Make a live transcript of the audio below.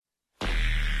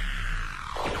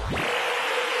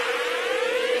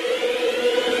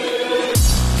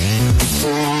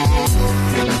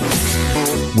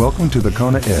Welcome to the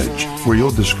Kona Edge, where you'll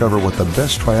discover what the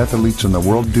best triathletes in the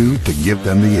world do to give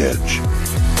them the edge.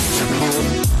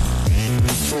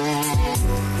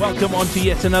 Welcome on to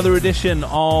yet another edition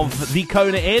of the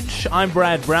Kona Edge. I'm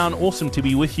Brad Brown. Awesome to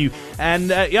be with you. And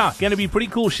going to be pretty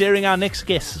cool sharing our next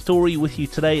guest story with you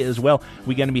today as well.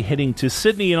 We're going to be heading to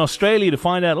Sydney in Australia to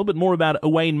find out a little bit more about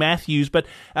Owain Matthews. But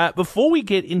before we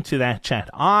get into that chat,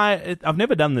 I've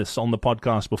never done this on the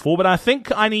podcast before, but I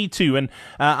think I need to. And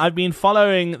I've been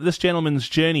following this gentleman's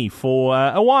journey for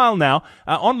a while now.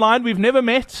 Online, we've never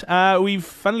met. We've,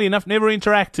 funnily enough, never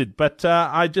interacted. But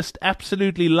I just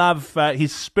absolutely love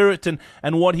his spirit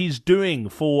and what he's doing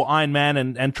for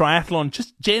Ironman and triathlon.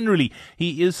 Just generally,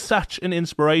 he is such an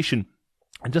inspiration.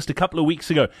 And just a couple of weeks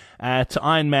ago at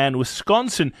Ironman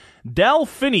Wisconsin, Dal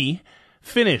Finney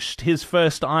finished his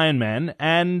first Ironman,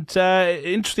 and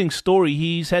interesting story,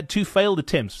 he's had 2 failed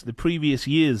attempts the previous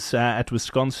years at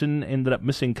Wisconsin, ended up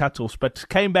missing cutoffs, but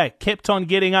came back, kept on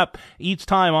getting up each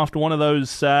time after one of those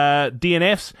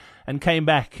DNFs, and came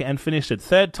back and finished it.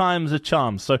 3rd time's a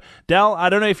charm. So, Dal, I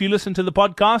don't know if you listen to the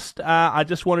podcast. I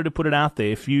just wanted to put it out there.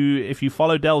 If you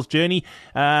follow Dal's journey,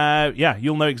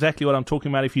 you'll know exactly what I'm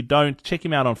talking about. If you don't, check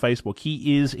him out on Facebook.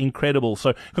 He is incredible.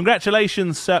 So,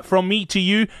 congratulations from me to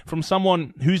you, from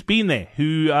someone who's been there,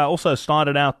 who also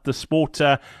started out the sport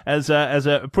as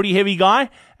a pretty heavy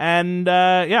guy. And,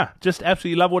 just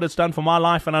absolutely love what it's done for my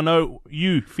life. And I know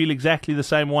you feel exactly the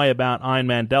same way about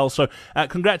Ironman, Dal. So,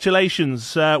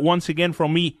 congratulations once again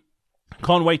from me.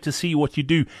 Can't wait to see what you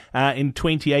do in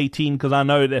 2018, because I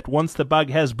know that once the bug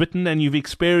has bitten and you've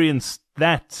experienced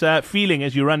that feeling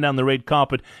as you run down the red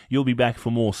carpet, you'll be back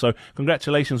for more. So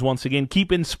congratulations once again.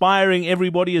 Keep inspiring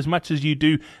everybody as much as you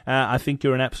do. I think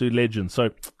you're an absolute legend.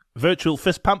 So virtual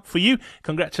fist pump for you.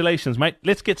 Congratulations, mate.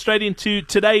 Let's get straight into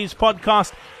today's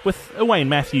podcast with Owain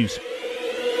Matthews.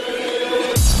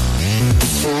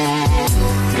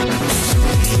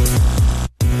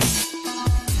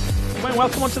 Owain,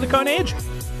 welcome onto the Kona Edge.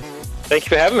 Thank you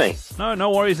for having me.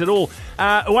 No worries at all.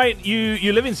 Wait,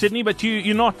 you live in Sydney, but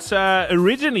you're not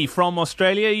originally from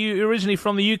Australia. You're originally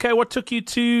from the UK. What took you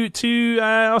to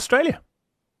Australia?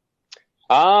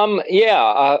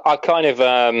 I kind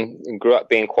of grew up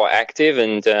being quite active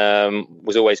and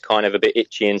was always kind of a bit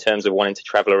itchy in terms of wanting to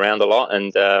travel around a lot.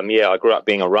 And I grew up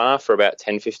being a runner for about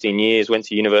 10, 15 years, went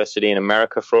to university in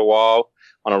America for a while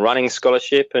on a running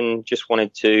scholarship, and just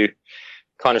wanted to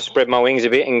kind of spread my wings a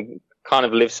bit and kind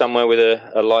of live somewhere with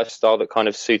a lifestyle that kind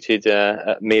of suited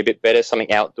me a bit better, something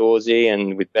outdoorsy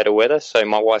and with better weather. So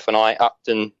my wife and I upped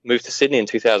and moved to Sydney in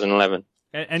 2011.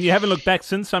 And you haven't looked back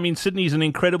since? I mean, Sydney's an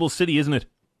incredible city, isn't it?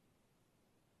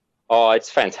 Oh, it's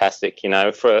fantastic. You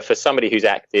know, for somebody who's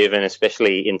active and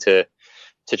especially into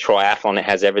triathlon, it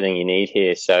has everything you need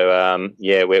here. So,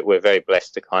 we're very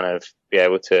blessed to kind of be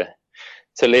able to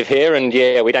live here. And,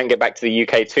 we don't get back to the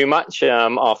UK too much.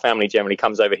 Our family generally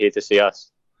comes over here to see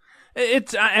us.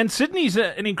 And Sydney's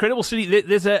an incredible city.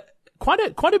 There's quite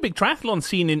a big triathlon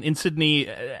scene in Sydney.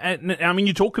 I mean,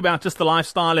 you talk about just the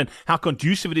lifestyle and how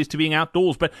conducive it is to being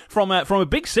outdoors, but from a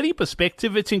big city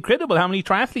perspective, it's incredible how many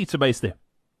triathletes are based there.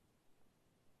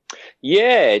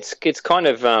 Yeah, it's kind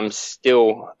of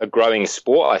still a growing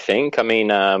sport, I think. I mean,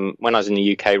 when I was in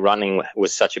the UK, running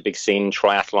was such a big scene.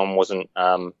 Triathlon wasn't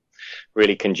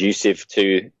really conducive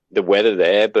to the weather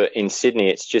there, but in Sydney,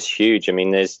 it's just huge. I mean,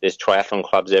 there's triathlon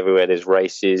clubs everywhere. There's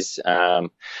races.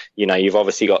 You've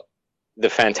obviously got the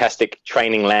fantastic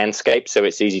training landscape, so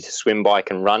it's easy to swim,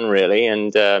 bike, and run, really.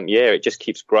 And it just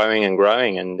keeps growing and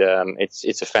growing, and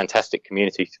it's a fantastic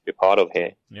community to be part of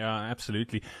here. Yeah,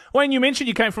 absolutely. Wayne, you mentioned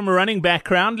you came from a running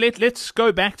background. Let's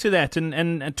go back to that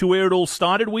and to where it all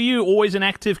started. Were you always an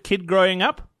active kid growing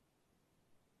up?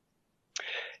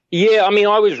 Yeah, I mean,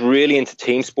 I was really into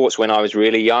team sports when I was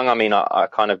really young. I mean, I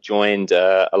kind of joined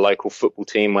a local football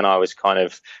team when I was kind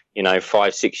of,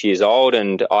 5, 6 years old.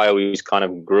 And I always kind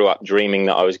of grew up dreaming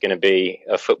that I was going to be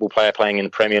a football player playing in the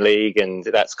Premier League. And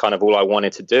that's kind of all I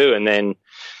wanted to do. And then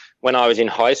when I was in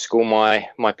high school, my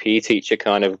PE teacher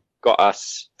kind of got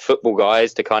us football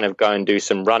guys to kind of go and do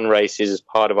some run races as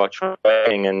part of our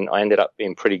training. And I ended up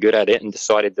being pretty good at it and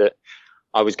decided that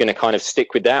I was going to kind of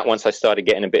stick with that once I started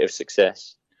getting a bit of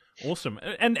success. Awesome.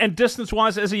 And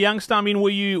distance-wise, as a youngster, I mean, were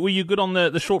you good on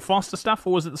the short, faster stuff,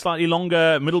 or was it the slightly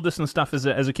longer, middle-distance stuff as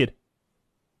a kid?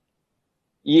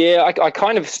 Yeah, I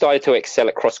kind of started to excel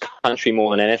at cross-country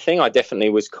more than anything. I definitely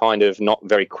was kind of not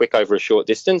very quick over a short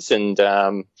distance, and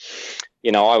I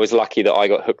was lucky that I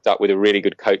got hooked up with a really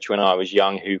good coach when I was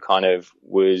young, who kind of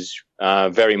was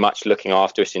very much looking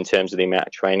after us in terms of the amount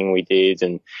of training we did,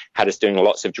 and had us doing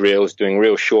lots of drills, doing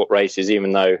real short races,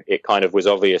 even though it kind of was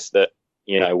obvious that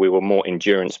we were more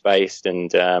endurance based.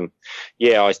 And I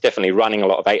was definitely running a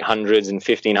lot of 800s and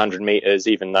 1500 meters,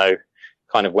 even though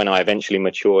kind of when I eventually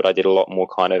matured, I did a lot more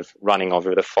kind of running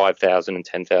over the 5,000 and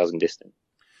 10,000 distance.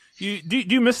 Do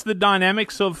you miss the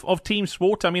dynamics of team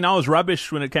sport? I mean, I was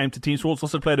rubbish when it came to team sports.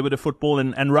 Also played a bit of football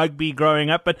and rugby growing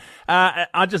up, but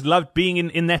I just loved being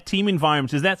in that team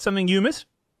environment. Is that something you miss?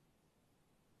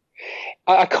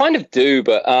 I kind of do,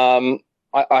 but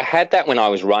I had that when I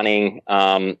was running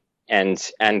and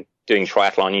doing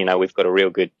triathlon. We've got a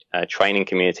real good training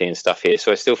community and stuff here,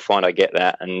 so I still find I get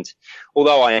that. And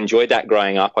although I enjoyed that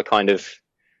growing up, I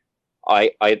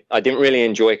didn't really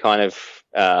enjoy kind of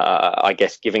I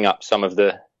guess giving up some of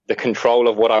the control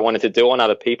of what I wanted to do on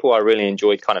other people. I really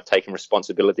enjoyed kind of taking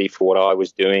responsibility for what I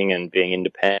was doing and being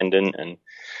independent,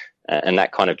 and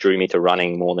that kind of drew me to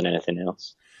running more than anything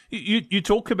else. You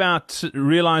talk about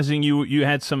realizing you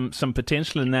had some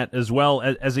potential in that as well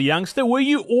as a youngster. Were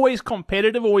you always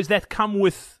competitive, or is that come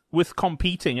with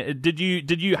competing? Did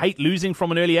you hate losing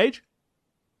from an early age?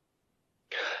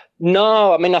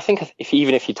 No, I mean, I think if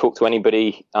you talk to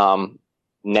anybody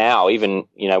now, even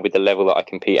with the level that I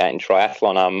compete at in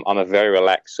triathlon, I'm a very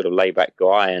relaxed, sort of laid back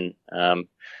guy, and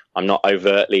I'm not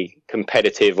overtly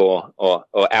competitive or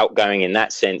outgoing in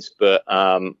that sense. But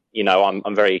I'm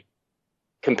very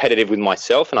competitive with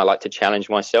myself, and I like to challenge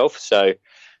myself. So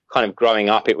kind of growing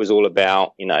up, it was all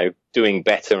about doing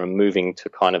better and moving to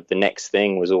kind of the next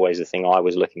thing was always the thing I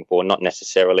was looking for, not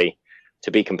necessarily to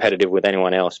be competitive with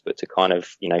anyone else, but to kind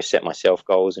of set myself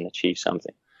goals and achieve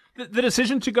something. The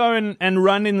decision to go and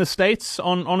run in the States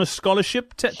on a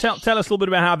scholarship, tell us a little bit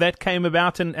about how that came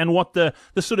about and what the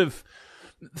sort of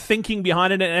thinking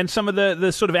behind it and some of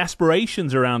the sort of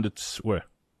aspirations around it were.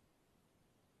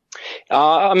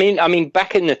 I mean,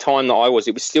 back in the time that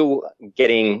it was still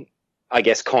getting, I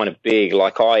guess, kind of big.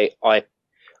 Like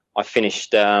I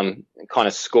finished kind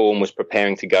of school and was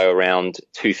preparing to go around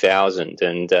 2000,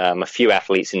 and a few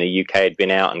athletes in the UK had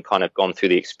been out and kind of gone through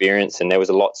the experience, and there was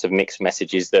lots of mixed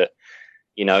messages that,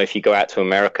 if you go out to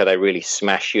America, they really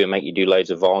smash you and make you do loads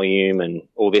of volume and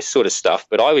all this sort of stuff.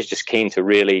 But I was just keen to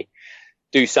really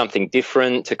do something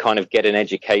different, to kind of get an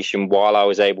education while I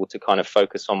was able to kind of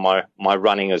focus on my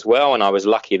running as well. And I was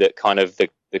lucky that kind of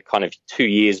the kind of 2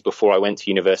 years before I went to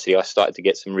university, I started to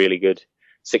get some really good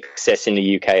success in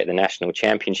the UK at the national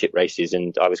championship races,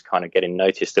 and I was kind of getting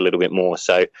noticed a little bit more.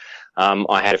 So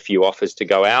I had a few offers to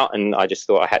go out, and I just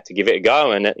thought I had to give it a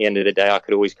go. And at the end of the day, I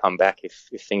could always come back if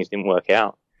things didn't work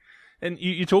out. And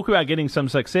you talk about getting some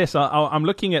success. I'm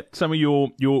looking at some of your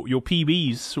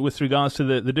PBs with regards to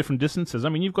the different distances. I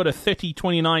mean, you've got a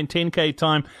 30:29 10K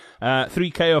time,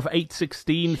 3K of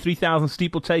 8:16, 3,000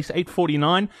 steeplechase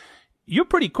 8:49. You're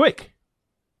pretty quick.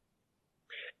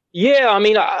 Yeah, I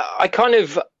mean, I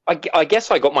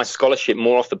guess I got my scholarship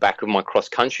more off the back of my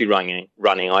cross-country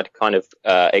running. I'd kind of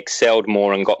excelled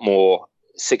more and got more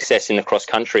success in the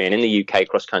cross-country. And in the UK,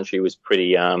 cross-country was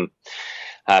pretty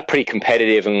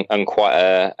competitive and quite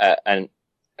a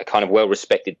kind of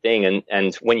well-respected thing.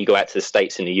 And when you go out to the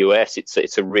States and the US,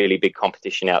 it's a really big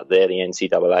competition out there, the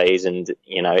NCAAs, and,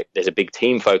 there's a big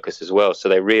team focus as well. So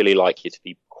they really like you to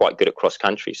be quite good at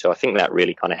cross-country. So I think that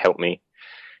really kind of helped me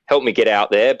get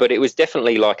out there. But it was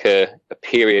definitely like a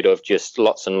period of just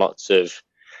lots and lots of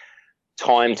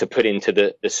time to put into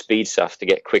the speed stuff to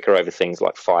get quicker over things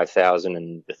like 5,000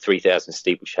 and the 3,000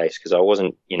 steeplechase, because I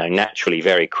wasn't, naturally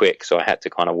very quick. So I had to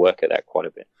kind of work at that quite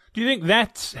a bit. Do you think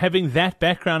that having that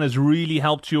background has really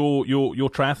helped your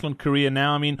triathlon career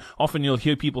now? I mean, often you'll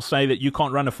hear people say that you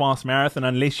can't run a fast marathon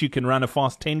unless you can run a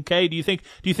fast 10K. Do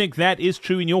you think that is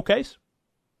true in your case?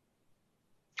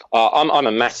 I'm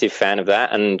a massive fan of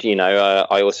that, and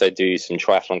I also do some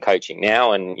triathlon coaching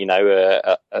now, and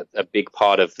a big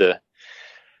part of the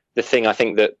thing I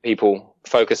think that people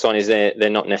focus on is they're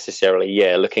not necessarily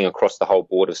looking across the whole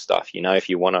board of stuff. If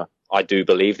you want to, I do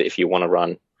believe that if you want to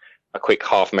run a quick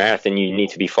half marathon, you need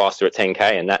to be faster at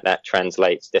 10K, and that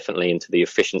translates definitely into the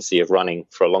efficiency of running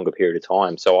for a longer period of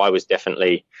time. So I was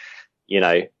definitely,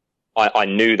 I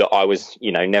knew that I was,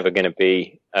 never going to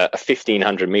be a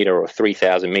 1,500 meter or a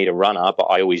 3,000 meter runner, but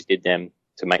I always did them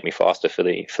to make me faster for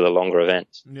the longer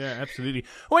events. Yeah, absolutely.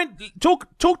 Owain,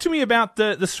 talk to me about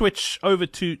the switch over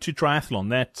to triathlon,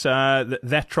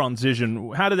 that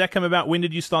transition. How did that come about? When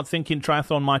did you start thinking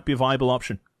triathlon might be a viable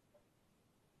option?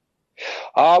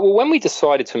 Well, when we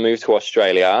decided to move to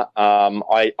Australia,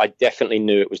 I definitely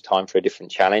knew it was time for a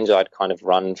different challenge. I'd kind of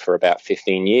run for about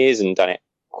 15 years and done it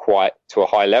quite to a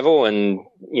high level, and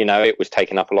it was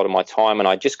taking up a lot of my time, and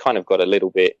I just kind of got a little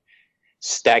bit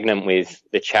stagnant with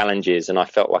the challenges, and I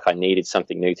felt like I needed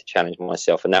something new to challenge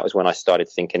myself. And that was when I started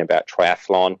thinking about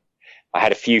triathlon. I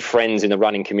had a few friends in the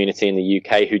running community in the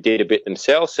UK who did a bit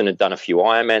themselves and had done a few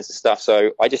Ironmans and stuff.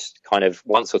 So I just kind of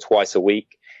once or twice a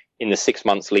week in the 6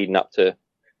 months leading up to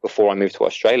before I moved to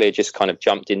Australia, just kind of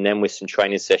jumped in then with some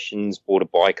training sessions, bought a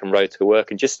bike and rode to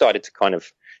work, and just started to kind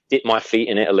of dip my feet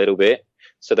in it a little bit,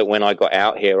 so that when I got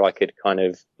out here, I could kind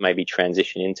of maybe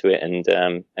transition into it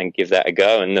and give that a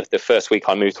go. And the first week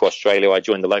I moved to Australia, I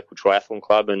joined the local triathlon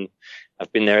club, and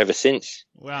I've been there ever since.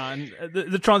 Wow, and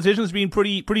the transition's been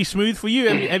pretty smooth for you.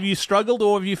 Have you struggled,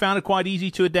 or have you found it quite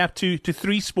easy to adapt to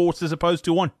 3 sports as opposed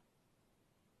to 1?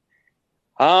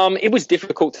 It was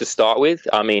difficult to start with.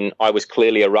 I mean, I was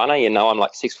clearly a runner. You know, I'm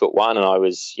like 6'1", and I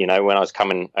was, you know, when I was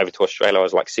coming over to Australia, I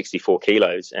was like 64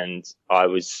 kilos, and I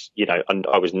was, you know, and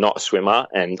I was not a swimmer,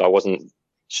 and I wasn't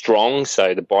strong,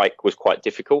 so the bike was quite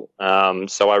difficult.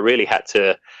 So I really had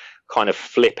to kind of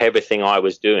flip everything I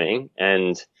was doing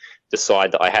and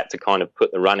decide that I had to kind of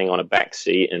put the running on a back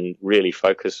seat and really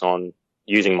focus on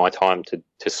using my time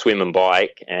to swim and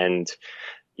bike, and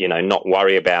you know, not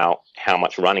worry about how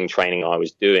much running training I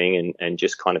was doing, and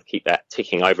just kind of keep that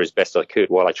ticking over as best I could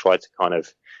while I tried to kind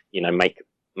of, you know,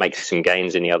 make some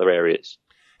gains in the other areas.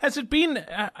 Has it been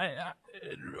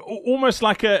almost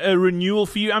like a renewal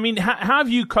for you? I mean, how have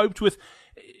you coped with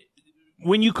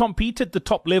when you compete at the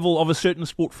top level of a certain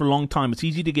sport for a long time? It's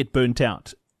easy to get burnt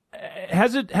out.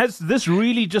 Has this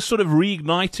really just sort of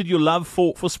reignited your love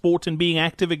for sport and being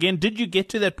active again? Did you get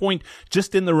to that point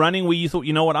just in the running where you thought,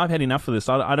 you know what, I've had enough of this.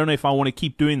 I don't know if I want to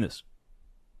keep doing this.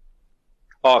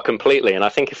 Oh, completely. And I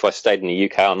think if I stayed in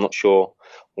the UK, I'm not sure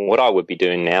what I would be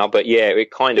doing now. But yeah,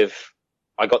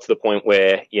 I got to the point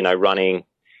where, you know, running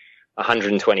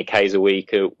 120 Ks a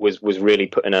week was really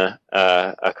putting a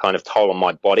kind of toll on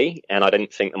my body. And I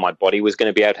didn't think that my body was going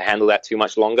to be able to handle that too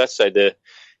much longer. So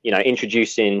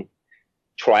introducing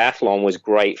triathlon was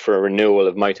great for a renewal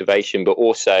of motivation, but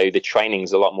also the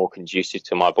training's a lot more conducive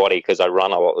to my body because I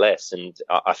run a lot less. And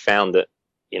I found that,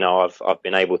 you know, I've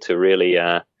been able to really,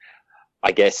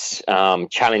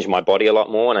 challenge my body a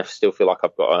lot more. And I still feel like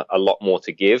I've got a lot more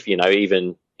to give, you know,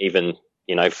 even,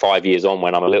 you know, 5 years on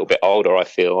when I'm a little bit older, I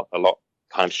feel a lot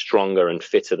kind of stronger and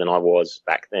fitter than I was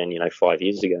back then, you know, 5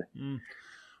 years ago. Mm.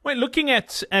 Wait, looking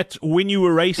at when you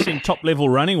were racing top level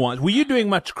running wise, were you doing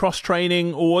much cross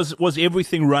training, or was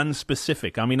everything run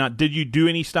specific? I mean, did you do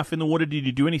any stuff in the water? Did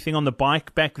you do anything on the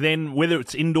bike back then? Whether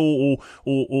it's indoor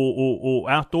or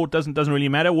outdoor, doesn't really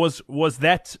matter. Was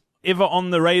that ever on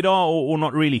the radar or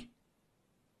not really?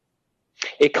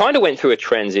 It kind of went through a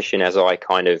transition as I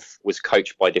kind of was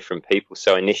coached by different people.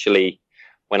 So initially,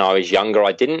 when I was younger,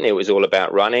 I didn't. It was all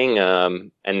about running.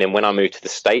 And then when I moved to the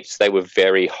States, they were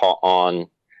very hot on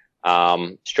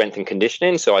strength and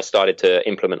conditioning. So I started to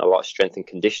implement a lot of strength and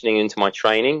conditioning into my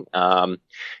training. And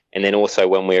then also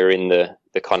when we were in the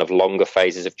kind of longer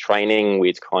phases of training,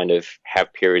 we'd kind of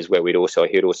have periods where he'd also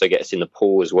get us in the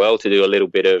pool as well to do a little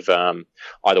bit of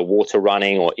either water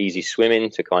running or easy swimming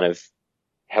to kind of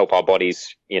help our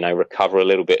bodies, you know, recover a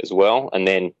little bit as well. And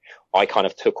then I kind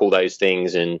of took all those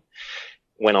things, and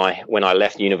when I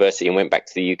left university and went back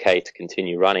to the UK to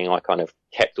continue running, I kind of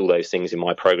kept all those things in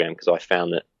my program because I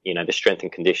found that, you know, the strength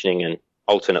and conditioning and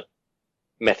alternate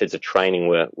methods of training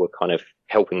were kind of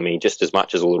helping me just as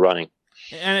much as all the running.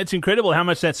 And it's incredible how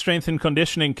much that strength and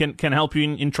conditioning can help you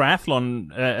in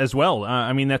triathlon as well.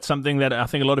 I mean, that's something that I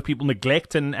think a lot of people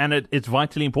neglect, and it's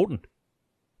vitally important.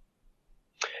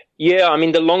 Yeah, I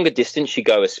mean, the longer distance you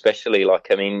go, especially, like,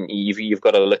 I mean, you've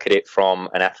got to look at it from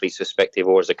an athlete's perspective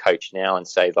or as a coach now and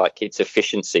say, like, it's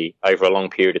efficiency over a long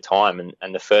period of time.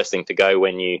 And the first thing to go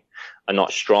when you are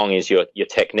not strong is your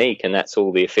technique, and that's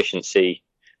all the efficiency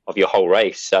of your whole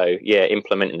race. So, yeah,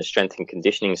 implementing the strength and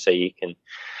conditioning so you can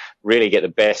really get the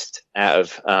best out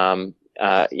of,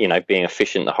 you know, being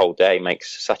efficient the whole day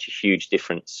makes such a huge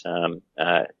difference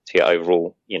to your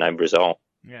overall, you know, result.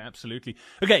 Yeah, absolutely.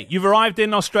 Okay, you've arrived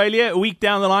in Australia. A week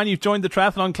down the line, you've joined the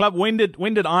triathlon club. When did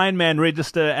Ironman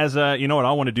register as a, you know what,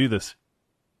 I want to do this?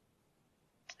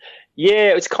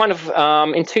 Yeah, it's kind of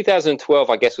in 2012,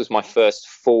 I guess, was my first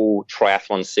full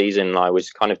triathlon season. I was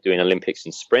kind of doing Olympics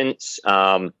and sprints.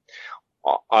 A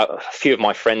few of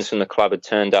my friends from the club had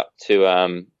turned up to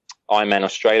Ironman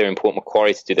Australia in Port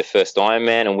Macquarie to do their first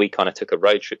Ironman, and we kind of took a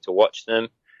road trip to watch them.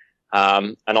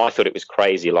 And I thought it was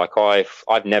crazy. Like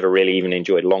I've never really even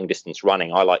enjoyed long distance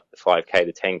running. I like the 5K,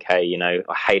 the 10K, you know,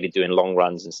 I hated doing long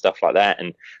runs and stuff like that.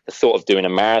 And the thought of doing a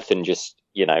marathon just,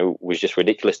 you know, was just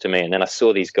ridiculous to me. And then I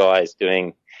saw these guys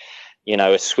doing, you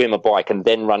know, a swim, a bike, and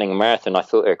then running a marathon. I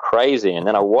thought they were crazy. And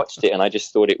then I watched it and I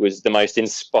just thought it was the most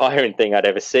inspiring thing I'd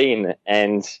ever seen.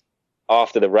 And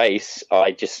after the race,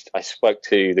 I spoke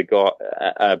to the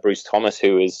guy, Bruce Thomas,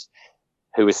 who was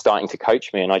who was starting to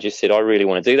coach me, and I just said, I really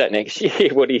want to do that next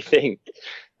year. What do you think?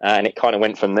 And it kind of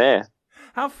went from there.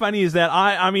 How funny is that?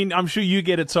 I mean, I'm sure you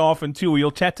get it so often too, where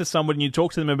you'll chat to someone and you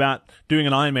talk to them about doing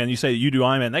an Ironman. You say that you do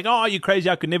Ironman. They go, "Oh, you're crazy.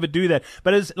 I could never do that."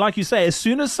 But like you say, as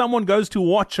soon as someone goes to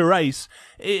watch a race,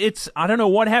 I don't know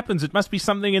what happens. It must be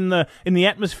something in the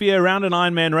atmosphere around an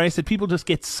Ironman race that people just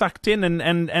get sucked in,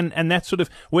 and that's sort of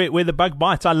where the bug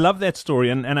bites. I love that story,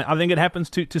 and I think it happens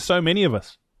to so many of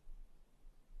us.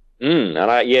 And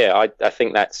I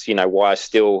think that's, why I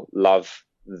still love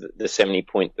the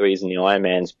 70.3s and the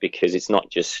Ironmans, because it's not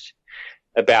just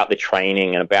about the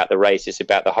training and about the race. It's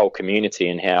about the whole community,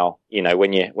 and how,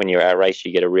 when you're at a race,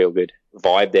 you get a real good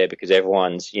vibe there, because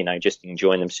everyone's, just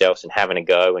enjoying themselves and having a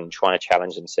go and trying to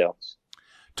challenge themselves.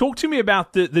 Talk to me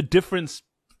about the difference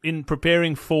in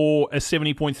preparing for a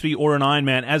 70.3 or an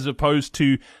Ironman as opposed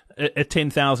to a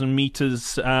 10,000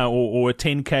 meters or a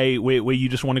 10K where you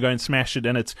just want to go and smash it,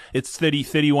 and it's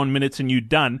 31 minutes and you're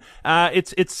done.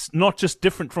 It's not just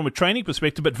different from a training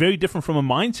perspective, but very different from a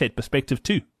mindset perspective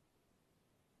too.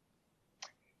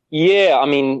 Yeah, I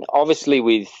mean, obviously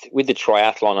with the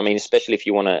triathlon, I mean, especially if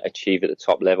you want to achieve at the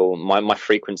top level, my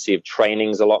frequency of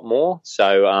training is a lot more.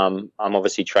 So I'm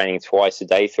obviously training twice a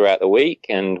day throughout the week,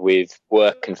 and with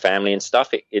work and family and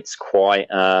stuff, it's quite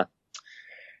a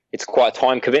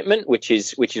time commitment, which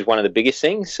is one of the biggest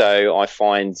things. So I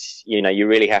find, you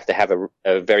really have to have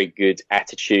a very good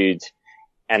attitude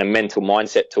and a mental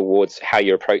mindset towards how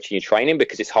you're approaching your training,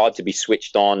 because it's hard to be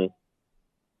switched on,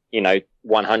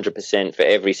 100% for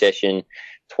every session,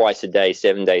 twice a day,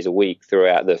 7 days a week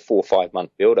throughout the 4 or 5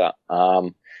 month build up.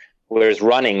 Whereas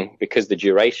running, because the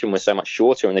duration was so much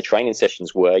shorter and the training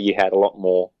sessions you had a lot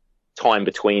more time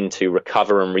between to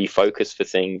recover and refocus for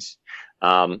things.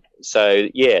 So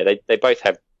yeah, they both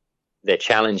have their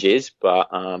challenges, but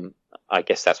I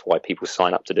guess that's why people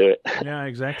sign up to do it. Yeah,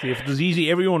 exactly. If it was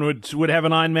easy, everyone would have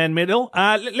an Ironman medal.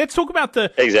 Let's talk about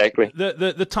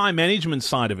the time management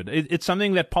side of it. It's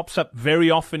something that pops up very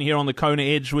often here on the Kona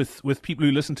Edge with people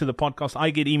who listen to the podcast. I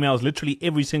get emails literally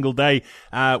every single day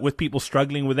with people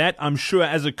struggling with that. I'm sure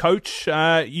as a coach,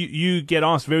 you get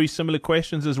asked very similar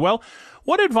questions as well.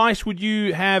 What advice would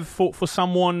you have for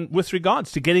someone with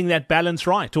regards to getting that balance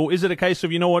right? Or is it a case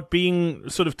of, being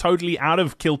sort of totally out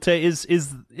of kilter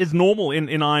is normal in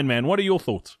Ironman? What are your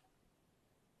thoughts?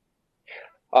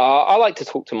 I like to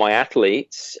talk to my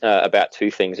athletes about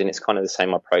two things, and it's kind of the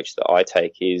same approach that I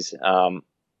take is,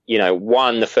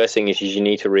 one, the first thing is you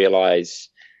need to realize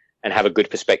and have a good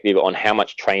perspective on how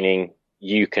much training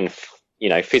you can,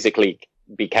 physically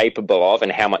be capable of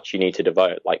and how much you need to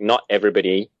devote. Like, not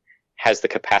everybody has the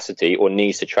capacity or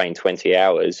needs to train 20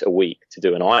 hours a week to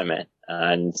do an Ironman.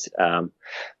 And,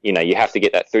 you have to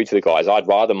get that through to the guys. I'd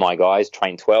rather my guys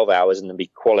train 12 hours and then be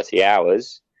quality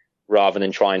hours rather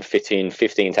than try and fit in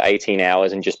 15 to 18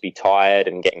 hours and just be tired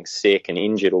and getting sick and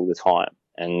injured all the time.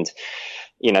 And,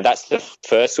 that's the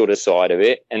first sort of side of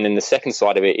it. And then the second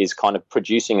side of it is kind of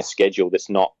producing a schedule that's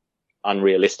not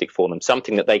unrealistic for them,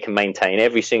 something that they can maintain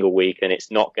every single week, and it's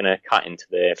not going to cut into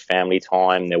their family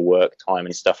time, their work time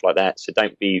and stuff like that. So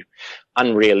don't be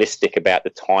unrealistic about the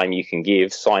time you can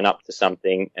give. Sign up to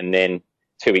something and then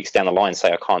 2 weeks down the line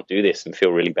say, I can't do this, and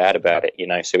feel really bad about it,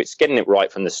 So it's getting it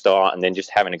right from the start and then just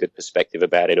having a good perspective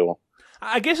about it all.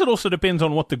 I guess it also depends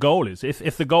on what the goal is.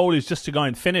 If the goal is just to go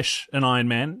and finish an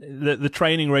Ironman, the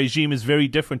training regime is very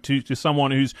different to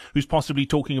someone who's possibly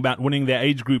talking about winning their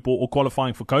age group or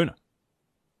qualifying for Kona.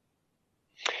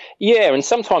 Yeah, and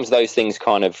sometimes those things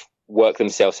kind of work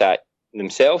themselves out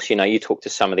themselves. You talk to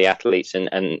some of the athletes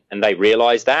and they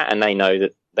realize that, and they know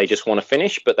that they just want to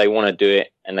finish, but they want to do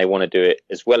it, and they want to do it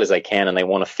as well as they can, and they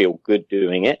want to feel good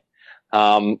doing it.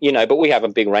 But we have a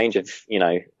big range of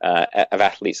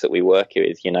athletes that we work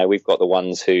with. We've got the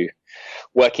ones who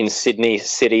work in Sydney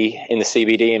City in the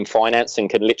CBD in finance and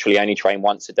can literally only train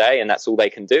once a day, and that's all they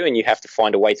can do, and you have to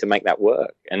find a way to make that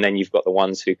work. And then you've got the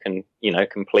ones who can,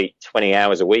 complete 20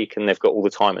 hours a week, and they've got all the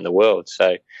time in the world.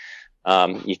 So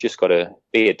you've just got to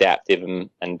be adaptive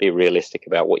and be realistic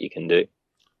about what you can do.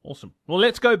 Awesome. Well,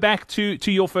 let's go back to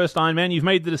your first Ironman. You've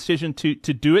made the decision to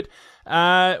do it.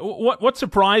 What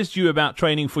surprised you about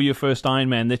training for your first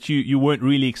Ironman that you weren't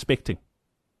really expecting?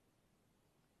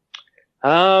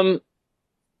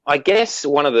 I guess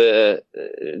one of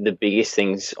the biggest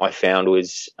things I found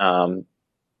was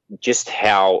just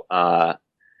how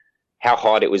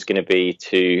hard it was going to be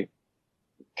to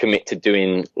commit to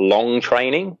doing long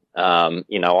training.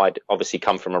 I'd obviously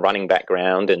come from a running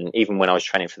background, and even when I was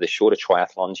training for the shorter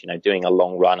triathlons, doing a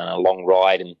long run and a long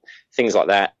ride and things like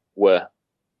that were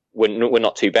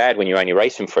not too bad when you're only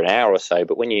racing for an hour or so.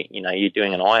 But when you're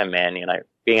doing an Ironman,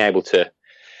 being able to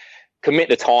commit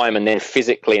the time and then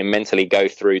physically and mentally go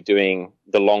through doing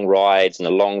the long rides and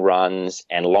the long runs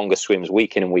and longer swims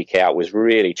week in and week out was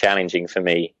really challenging for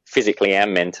me physically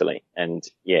and mentally. And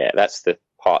yeah, that's the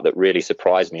part that really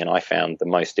surprised me and I found the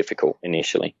most difficult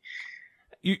initially.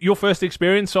 Your first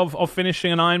experience of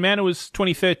finishing an Ironman was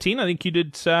 2013. I think you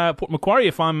did Port Macquarie,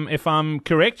 if I'm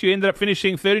correct. You ended up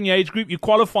finishing third in your age group. You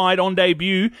qualified on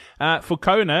debut for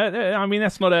Kona. I mean,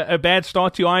 that's not a bad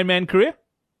start to your Ironman career.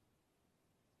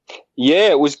 Yeah,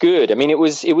 it was good. I mean, it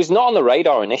was not on the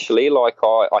radar initially. Like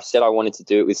I said, I wanted to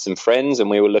do it with some friends, and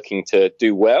we were looking to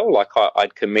do well. Like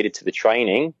I'd committed to the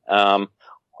training. I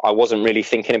wasn't really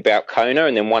thinking about Kona,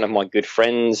 and then one of my good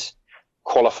friends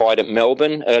qualified at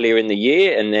Melbourne earlier in the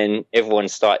year, and then everyone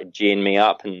started geeing me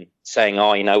up and saying,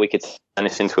 "Oh, you know, we could turn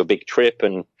this into a big trip,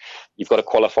 and you've got to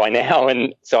qualify now."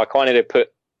 And so I kind of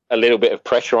put a little bit of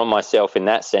pressure on myself in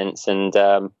that sense. And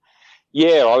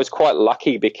yeah, I was quite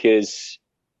lucky because,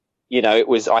 you know,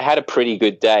 I had a pretty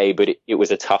good day, but it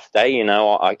was a tough day. You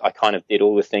know, I kind of did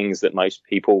all the things that most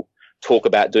people talk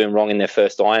about doing wrong in their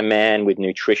first Ironman, with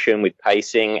nutrition, with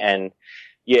pacing. And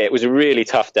yeah, it was a really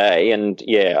tough day. And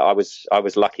yeah, I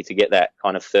was lucky to get that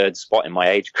kind of third spot in my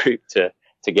age group to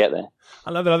get there. I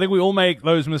love it. I think we all make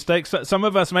those mistakes. Some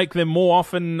of us make them more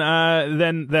often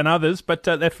than others. But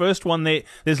that first one,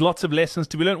 there's lots of lessons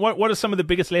to be learned. What are some of the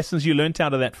biggest lessons you learned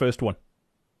out of that first one?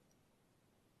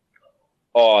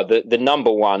 Oh, the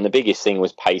number one, the biggest thing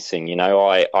was pacing. You know,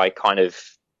 I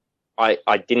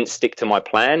didn't stick to my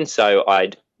plan. So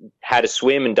I'd had a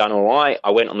swim and done all right.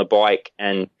 I went on the bike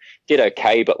and did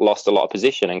okay, but lost a lot of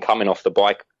position. And coming off the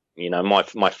bike, you know,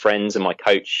 my friends and my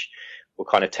coach were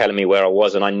kind of telling me where I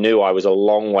was, and I knew I was a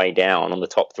long way down on the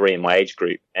top three in my age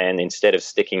group. And instead of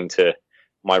sticking to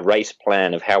my race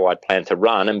plan of how I'd planned to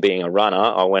run and being a runner,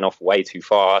 I went off way too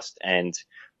fast. And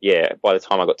yeah, by the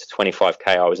time I got to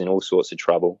 25K, I was in all sorts of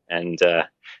trouble. And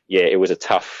yeah, it was a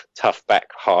tough back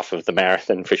half of the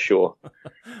marathon for sure.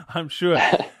 I'm sure.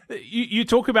 You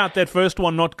talk about that first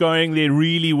one not going there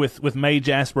really with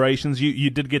major aspirations. You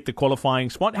did get the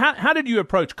qualifying spot. How did you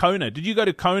approach Kona? Did you go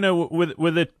to Kona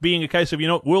with it being a case of, you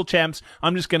know, world champs,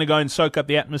 I'm just going to go and soak up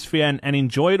the atmosphere and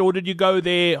enjoy it? Or did you go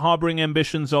there harboring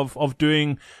ambitions of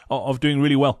doing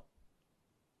really well?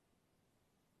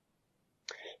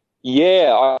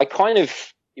 Yeah, I kind of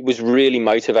was really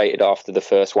motivated after the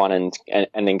first one, and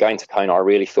then going to Kona, I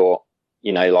really thought,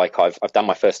 you know, like I've done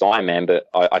my first Ironman, but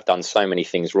I've done so many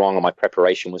things wrong, and my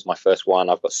preparation was my first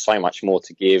one. I've got so much more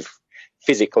to give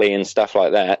physically and stuff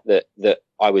like that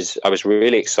I was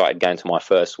really excited going to my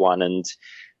first one. And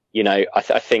you know, I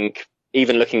think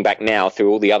even looking back now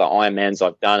through all the other Ironmans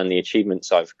I've done and the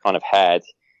achievements I've kind of had,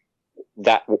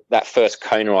 that first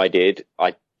Kona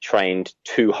I trained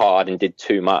too hard and did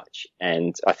too much,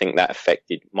 and I think that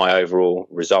affected my overall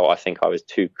result. I think I was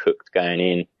too cooked going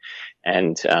in,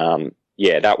 and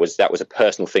yeah, that was a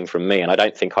personal thing from me, and I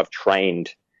don't think I've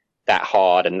trained that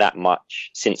hard and that much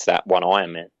since that one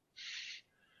Ironman.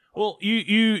 Well,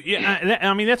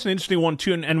 I mean, that's an interesting one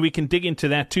too, and we can dig into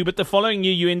that too. But the following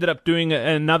year, you ended up doing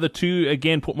another two,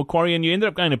 again, Port Macquarie, and you ended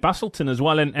up going to Busselton as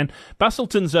well. And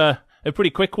Busselton's a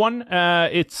pretty quick one.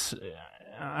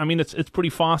 I mean, it's pretty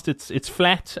fast. It's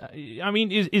flat. I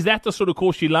mean, is that the sort of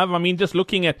course you love? I mean, just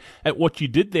looking at what you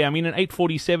did there. I mean, an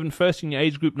 8:47 first in your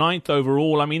age group, 9th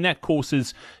overall. I mean, that course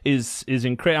is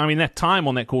incredible. I mean, that time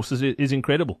on that course is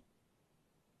incredible.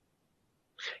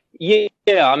 Yeah.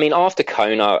 I mean, after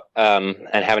Kona and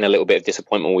having a little bit of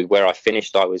disappointment with where I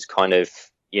finished, I was kind of,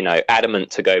 you know,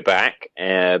 adamant to go back.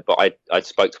 But I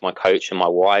spoke to my coach and my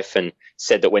wife and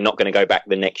said that we're not going to go back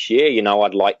the next year. You know,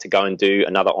 I'd like to go and do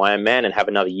another Ironman and have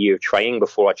another year of training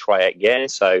before I try it again.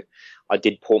 So I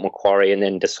did Port Macquarie and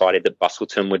then decided that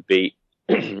Busselton would be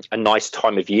a nice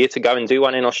time of year to go and do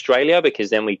one in Australia,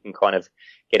 because then we can kind of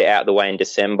get it out of the way in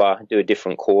December, do a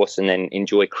different course, and then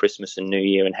enjoy Christmas and New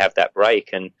Year and have that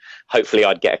break. And hopefully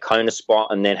I'd get a Kona spot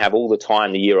and then have all the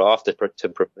time the year after to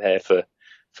prepare for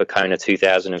Kona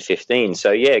 2015.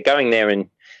 So yeah, going there and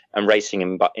racing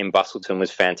in Busselton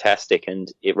was fantastic,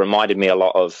 and it reminded me a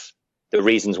lot of the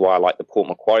reasons why I like the Port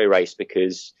Macquarie race,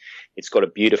 because it's got a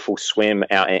beautiful swim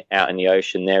out in the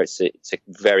ocean there. It's a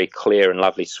very clear and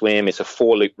lovely swim. It's a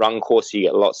 4-loop run course, so you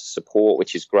get lots of support,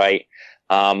 which is great.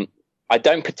 I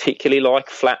don't particularly like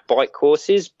flat bike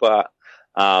courses, but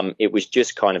it was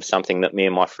just kind of something that me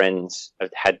and my friends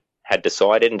had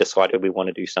decided we want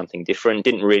to do something different.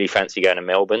 Didn't really fancy going to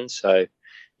Melbourne, so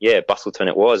yeah, Busselton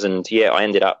it was. And yeah, I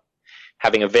ended up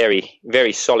having a very,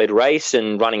 very solid race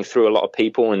and running through a lot of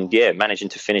people, and yeah, managing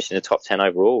to finish in the top 10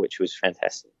 overall, which was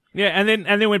fantastic. Yeah, and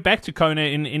then went back to Kona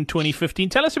in 2015.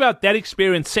 Tell us about that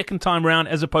experience, second time round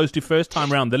as opposed to first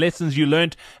time round. The lessons you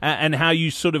learned and how you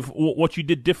sort of what you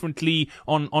did differently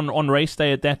on race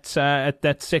day at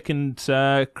that second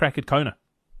crack at Kona.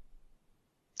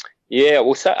 Yeah,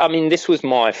 well, so I mean, this was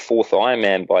my fourth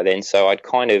Ironman by then, so I'd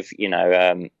kind of,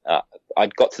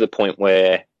 I'd got to the point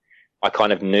where I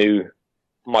kind of knew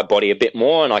my body a bit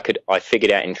more, and I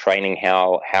figured out in training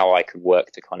how I could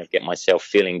work to kind of get myself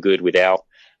feeling good without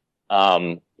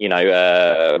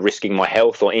risking my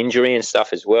health or injury and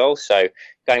stuff as well. So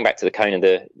going back to the Kona,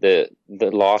 the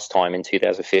last time in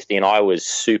 2015, I was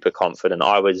super confident.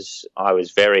 I was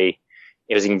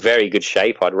in very good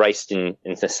shape. I'd raced in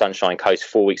the Sunshine Coast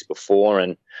 4 weeks before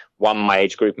and won my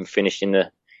age group and finished in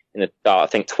the I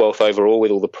think 12th overall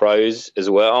with all the pros as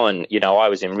well. And, I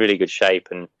was in really good shape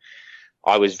and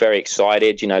I was very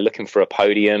excited, looking for a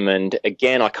podium. And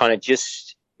again, I kind of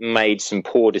just made some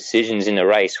poor decisions in the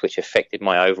race, which affected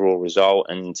my overall result,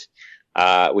 and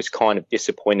was kind of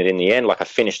disappointed in the end. Like, I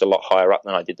finished a lot higher up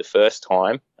than I did the first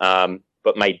time,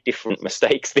 but made different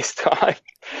mistakes this time.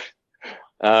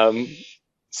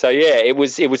 So yeah, it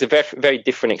was a very, very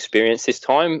different experience this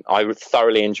time. I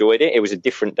thoroughly enjoyed it. It was a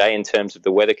different day in terms of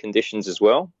the weather conditions as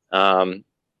well.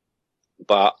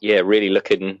 But yeah, really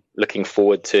looking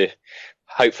forward to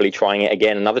hopefully trying it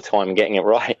again another time and getting it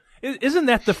right. Isn't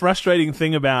that the frustrating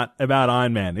thing about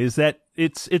Ironman? Is that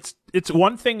it's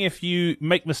one thing if you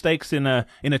make mistakes in a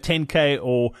 10K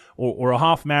or a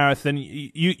half marathon,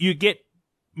 you get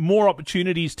more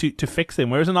opportunities to fix them.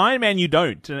 Whereas an Ironman, you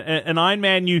don't. An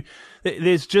Ironman,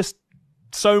 there's just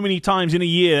so many times in a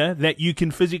year that you can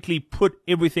physically put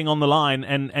everything on the line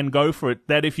and go for it.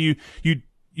 That if you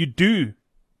do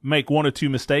make one or two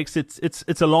mistakes,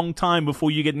 it's a long time before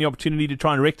you get the opportunity to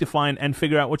try and rectify and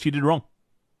figure out what you did wrong.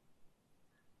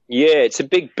 Yeah, it's a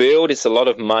big build. It's a lot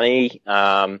of money,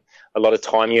 a lot of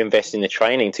time you invest in the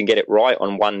training to get it right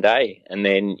on one day. And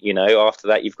then, after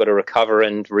that, you've got to recover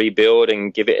and rebuild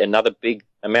and give it another big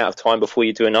amount of time before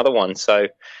you do another one. So,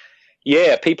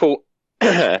 yeah, people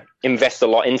invest a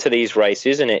lot into these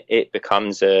races, and it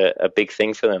becomes a big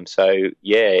thing for them. So,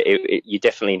 yeah, you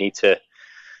definitely need to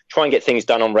try and get things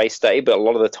done on race day. But a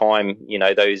lot of the time,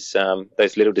 those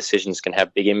little decisions can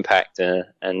have big impact.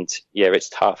 And yeah, it's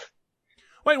tough.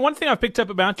 Wait, one thing I've picked up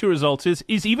about your results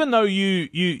is even though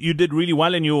you did really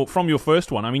well from your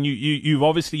first one, I mean, you've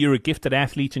obviously, you're a gifted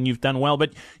athlete and you've done well,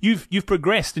 but you've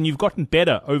progressed and you've gotten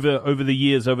better over the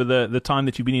years, over the time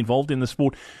that you've been involved in the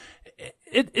sport.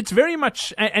 It's very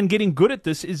much, and getting good at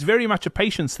this is very much a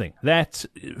patience thing. That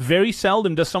very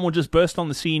seldom does someone just burst on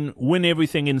the scene, win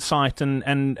everything in sight,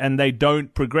 and they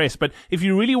don't progress. But if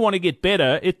you really want to get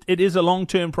better, it is a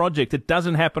long-term project. It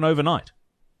doesn't happen overnight.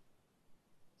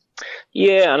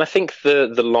 Yeah, and I think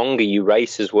the longer you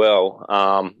race as well,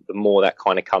 the more that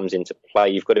kind of comes into play.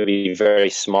 You've got to be very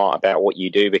smart about what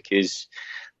you do because,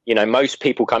 most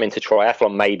people come into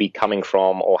triathlon maybe coming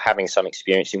from or having some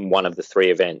experience in one of the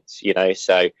three events,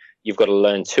 so you've got to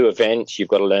learn 2 events, you've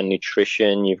got to learn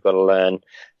nutrition, you've got to learn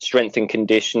strength and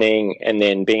conditioning, and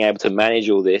then being able to manage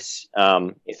all this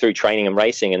through training and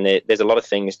racing. And there's a lot of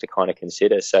things to kind of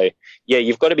consider. So, yeah,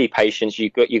 you've got to be patient,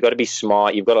 you've got to be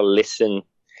smart, you've got to listen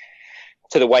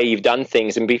to the way you've done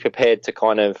things and be prepared to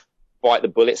kind of bite the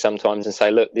bullet sometimes and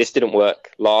say, look, this didn't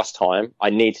work last time. I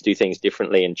need to do things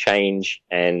differently and change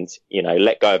and,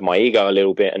 let go of my ego a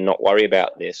little bit and not worry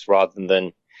about this, rather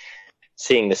than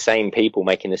seeing the same people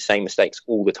making the same mistakes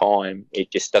all the time.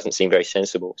 It just doesn't seem very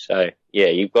sensible. So yeah,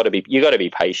 you've got to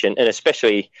be patient. And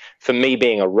especially for me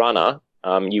being a runner,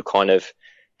 you kind of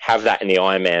have that in the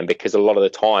Ironman because a lot of the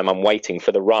time I'm waiting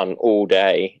for the run all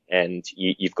day, and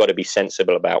you've got to be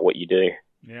sensible about what you do.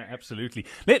 Yeah, absolutely.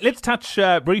 Let's touch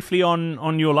briefly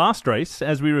on your last race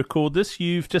as we record this.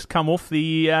 You've just come off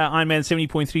the Ironman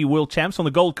 70.3 World Champs on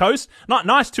the Gold Coast. Not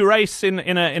nice to race in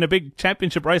a big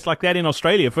championship race like that in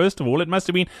Australia. First of all, it must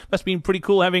have been pretty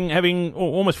cool having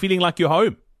almost feeling like you're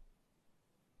home.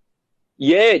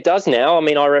 Yeah, it does now. I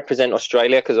mean, I represent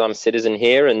Australia because I'm a citizen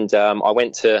here, and I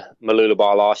went to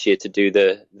Mooloolaba last year to do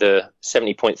the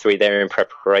 70.3 there in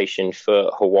preparation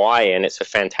for Hawaii, and it's a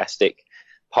fantastic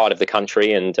part of the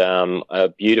country and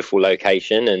a beautiful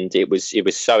location. And it was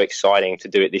so exciting to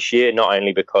do it this year, not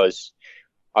only because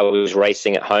I was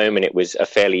racing at home and it was a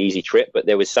fairly easy trip, but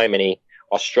there was so many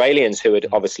Australians who had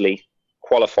obviously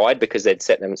qualified because they'd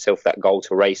set themselves that goal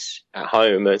to race at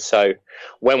home. And so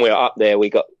when we were up there, we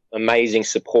got amazing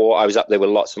support. I was up there with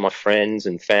lots of my friends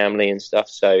and family and stuff.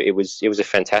 So it was a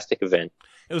fantastic event.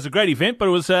 It was a great event, but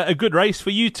it was a good race for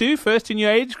you too. First in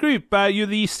your age group. You're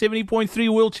the 70.3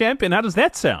 world champion. How does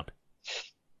that sound?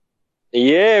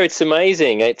 Yeah, it's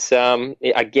amazing. It's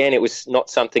again, it was not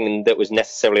something that was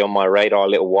necessarily on my radar a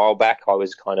little while back. I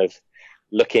was kind of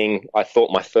looking. I thought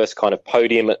my first kind of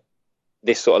podium at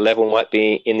this sort of level might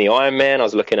be in the Ironman. I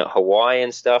was looking at Hawaii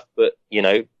and stuff, but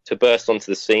to burst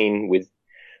onto the scene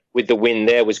with the win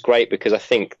there was great, because I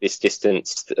think this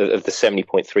distance of the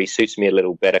 70.3 suits me a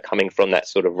little better, coming from that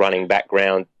sort of running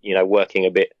background, working a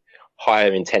bit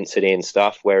higher intensity and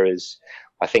stuff, whereas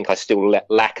I think I still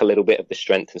lack a little bit of the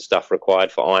strength and stuff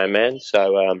required for Ironman.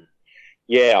 So,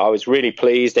 I was really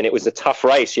pleased, and it was a tough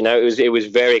race. It was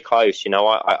very close.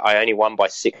 I only won by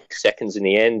 6 seconds in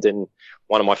the end, and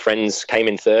one of my friends came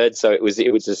in third, so it was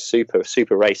a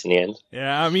super race in the end.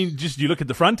 Yeah, I mean, just you look at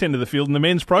the front end of the field in the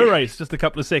men's pro race, just a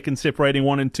couple of seconds separating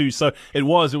 1 and 2. So it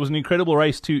was an incredible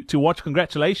race to watch.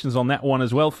 Congratulations on that one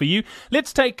as well for you.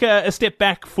 Let's take a step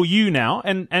back for you now,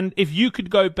 and if you could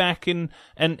go back and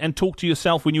talk to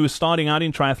yourself when you were starting out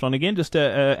in triathlon again, just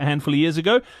a handful of years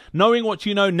ago, knowing what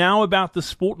you know now about the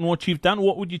sport and what you've done,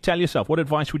 what would you tell yourself? What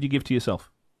advice would you give to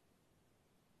yourself?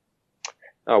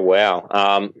 Oh,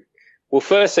 wow. Well,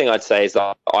 first thing I'd say is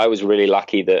that I was really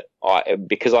lucky that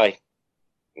because I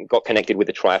got connected with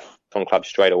the triathlon club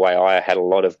straight away, I had a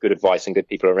lot of good advice and good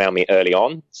people around me early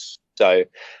on. So,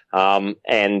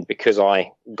 and because I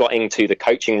got into the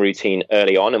coaching routine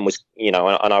early on and was, and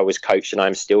I was coached, and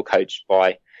I'm still coached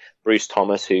by Bruce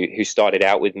Thomas, who started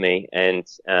out with me, and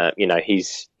he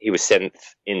was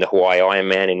 7th in the Hawaii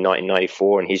Ironman in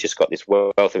 1994, and he's just got this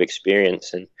wealth of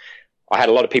experience. And I had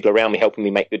a lot of people around me helping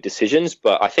me make good decisions,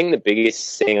 but I think the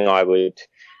biggest thing I would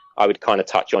kind of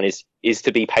touch on is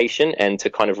to be patient and to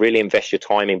kind of really invest your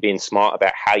time in being smart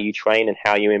about how you train and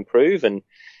how you improve. And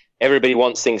everybody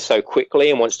wants things so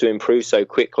quickly and wants to improve so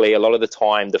quickly. A lot of the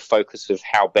time, the focus of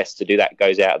how best to do that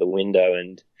goes out of the window.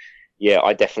 And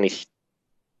I definitely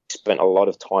spent a lot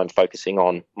of time focusing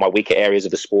on my weaker areas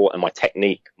of the sport and my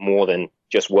technique more than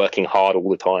just working hard all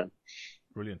the time.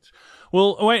 Brilliant.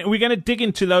 Well, Owain, we're going to dig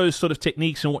into those sort of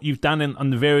techniques and what you've done on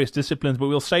the various disciplines, but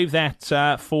we'll save that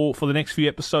for the next few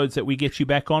episodes that we get you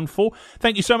back on for.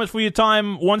 Thank you so much for your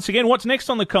time once again. What's next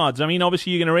on the cards? I mean,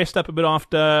 obviously you're going to rest up a bit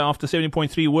after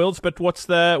 70.3 Worlds, but what's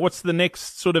the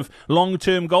next sort of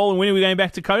long-term goal, and when are we going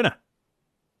back to Kona?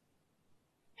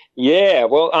 Yeah,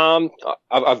 well,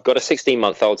 I've got a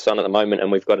 16-month-old son at the moment,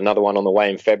 and we've got another one on the way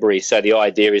in February. So the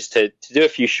idea is to do a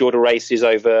few shorter races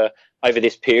over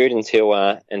this period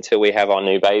until we have our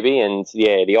new baby. And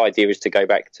the idea is to go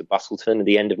back to Bustleton at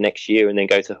the end of next year, and then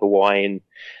go to Hawaii in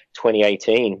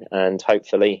 2018. And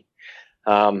hopefully,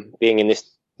 being in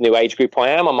this new age group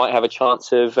I might have a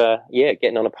chance of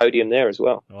getting on a podium there as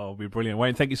well. Oh, it'll be brilliant.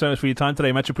 Wayne, thank you so much for your time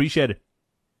today. Much appreciated.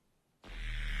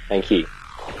 Thank you.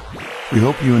 We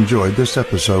hope you enjoyed this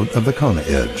episode of The Kona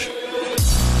Edge.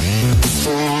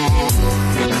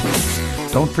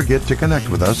 Don't forget to connect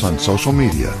with us on social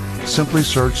media. Simply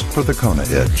search for The Kona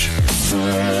Edge.